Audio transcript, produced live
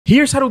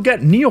Here's how to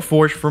get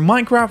NeoForge for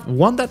Minecraft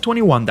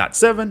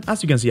 1.21.7.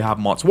 As you can see, I have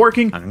mods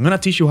working, and I'm gonna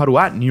teach you how to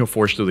add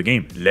NeoForge to the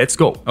game. Let's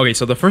go. Okay,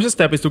 so the first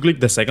step is to click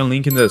the second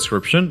link in the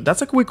description.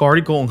 That's a quick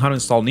article on how to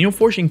install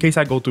NeoForge in case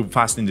I go too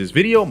fast in this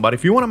video, but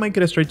if you want to make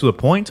it straight to the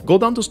point, go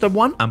down to step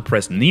 1 and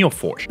press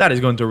NeoForge. That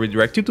is going to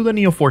redirect you to the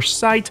NeoForge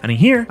site, and in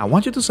here, I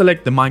want you to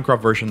select the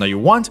Minecraft version that you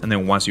want, and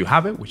then once you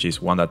have it, which is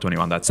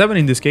 1.21.7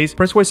 in this case,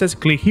 press where it says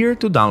click here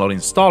to download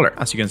installer.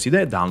 As you can see,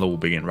 the download will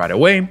begin right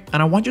away,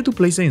 and I want you to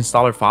place the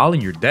installer file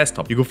in your desktop.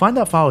 You can find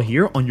that file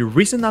here on your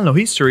recent download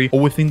history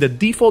or within the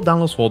default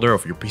downloads folder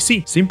of your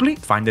PC. Simply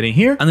find it in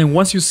here, and then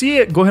once you see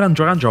it, go ahead and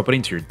drag and drop it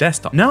into your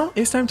desktop. Now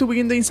it's time to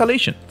begin the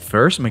installation.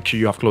 First, make sure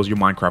you have closed your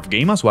Minecraft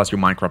game as well as your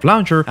Minecraft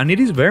launcher, and it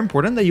is very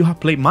important that you have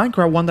played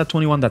Minecraft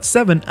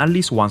 1.21.7 at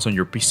least once on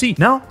your PC.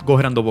 Now go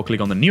ahead and double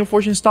click on the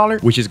NeoForge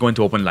installer, which is going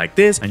to open like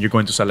this, and you're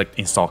going to select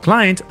install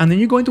client, and then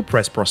you're going to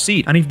press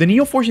proceed. And if the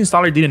NeoForge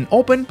installer didn't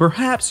open,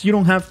 perhaps you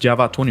don't have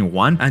Java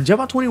 21, and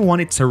Java 21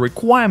 it's a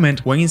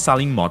requirement when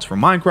installing mods for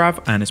Minecraft,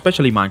 and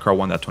especially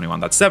Minecraft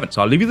 1.21.7.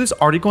 So I'll leave you this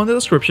article in the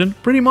description.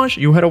 Pretty much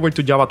you head over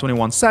to Java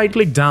 21 site,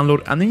 click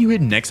download, and then you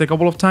hit next a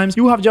couple of times.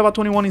 You have Java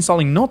 21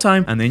 installing in no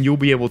time, and then you'll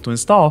be able to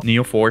install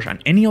NeoForge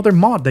and any other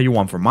mod that you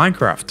want for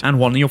Minecraft. And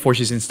while NeoForge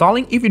is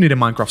installing, if you need a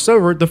Minecraft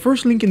server, the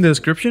first link in the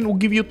description will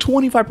give you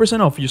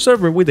 25% off your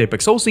server with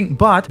Apex hosting,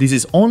 but this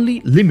is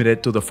only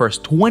limited to the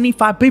first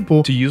 25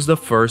 people to use the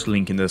first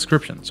link in the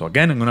description. So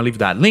again, I'm gonna leave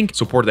that link.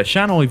 Support the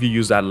channel if you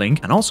use that link,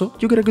 and also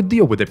you get a good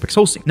deal with Apex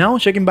hosting. Now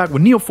checking back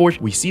with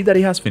NeoForge, we see that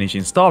it has finished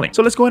installing.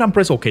 So let's go ahead and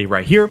press OK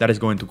right here. That is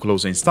going to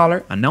close the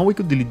installer, and now we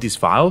could delete this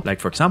file, like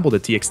for example the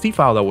txt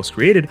file that was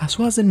created, as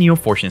well as the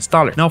NeoForge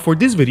installer. Now for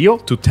this video,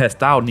 to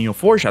test out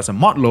NeoForge as a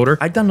mod loader,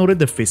 I downloaded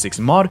the physics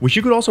mod, which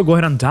you could also go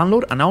ahead and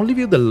download, and I'll leave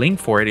you the link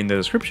for it in the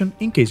description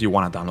in case you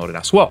want to download it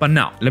as well. But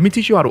now let me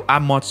teach you how to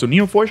add mods to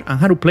NeoForge and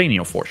how to play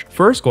NeoForge.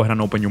 First, go ahead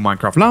and open your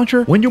Minecraft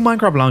launcher. When your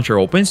Minecraft launcher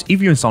opens,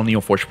 if you install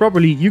NeoForge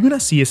properly, you're gonna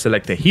see it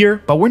selected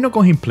here, but we're not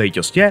going to play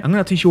just yet. I'm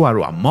gonna teach you how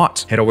to add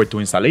mods. Head over to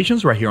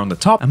installations right here on the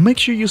top, and make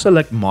sure you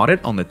select modded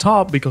on the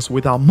top, because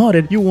without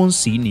modded you won't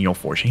see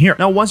NeoForge in here.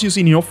 Now once you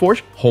see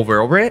NeoForge, hover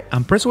over it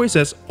and press where it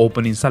says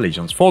open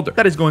installations folder.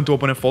 That is going to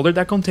open a folder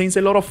that contains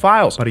a lot of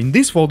files, but in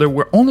this folder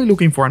we're only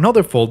looking for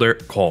another folder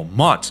called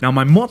mods. Now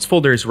my mods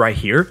folder is right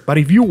here, but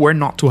if you were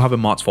not to have a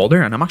mods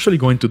folder, and I'm actually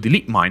going to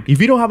delete mine,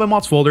 if you don't have a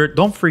mods folder,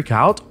 don't freak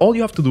out. All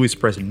you have to do is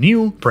press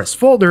new, press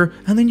folder,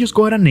 and then just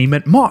go ahead and name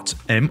it mods,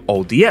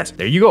 M-O-D-S.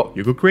 There you go.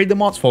 You could create the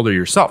mods folder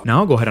yourself.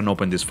 Now go ahead and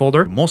open this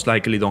folder. Most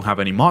likely don't have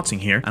any mods in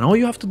here, and all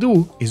you have to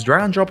do is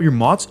drag and drop your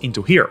mods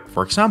into here.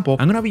 For example,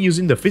 I'm gonna be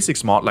using the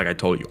physics mod like I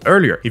told you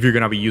earlier. If you're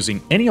gonna be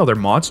using any other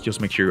mods,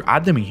 just make sure you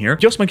add them in here.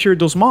 Just make sure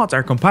those mods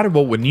are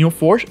compatible with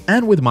NeoForge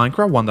and with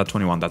Minecraft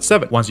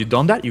 1.21.7. Once you've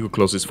done that, you can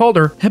close this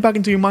folder, head back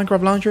into your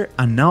Minecraft launcher,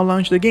 and now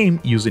launch the game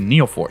using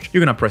NeoForge.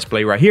 You're gonna press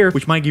play right here,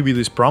 which might give you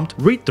this prompt.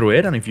 Read through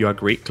it, and if you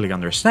agree, click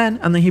understand,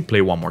 and then hit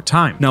play one more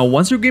time. Now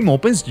once your game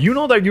opens, you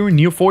know that you're in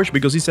NeoForge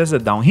because it says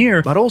it down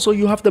here, but also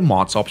you have the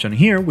mods option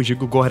here, which you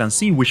could go ahead and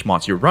see which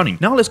mods you're running.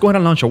 Now let's go ahead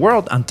and launch a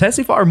world and test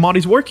if our mod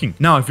is working.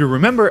 Now if you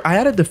remember, I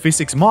added the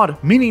physics mod,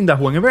 meaning that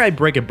whenever I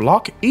break a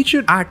block, it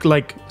should act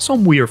like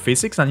some weird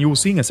physics, and you will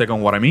see in a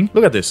second what I mean.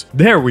 Look at this.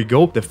 There we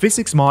go. The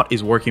physics mod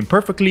is working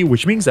perfectly,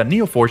 which means that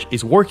NeoForge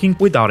is working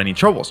without any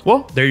troubles.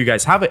 Well, there you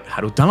guys have it,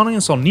 how to download and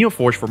install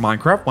NeoForge for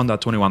Minecraft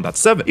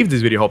 1.21.7. If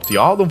this video helped you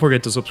out, don't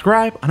forget to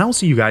subscribe, and I'll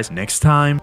see you guys next time.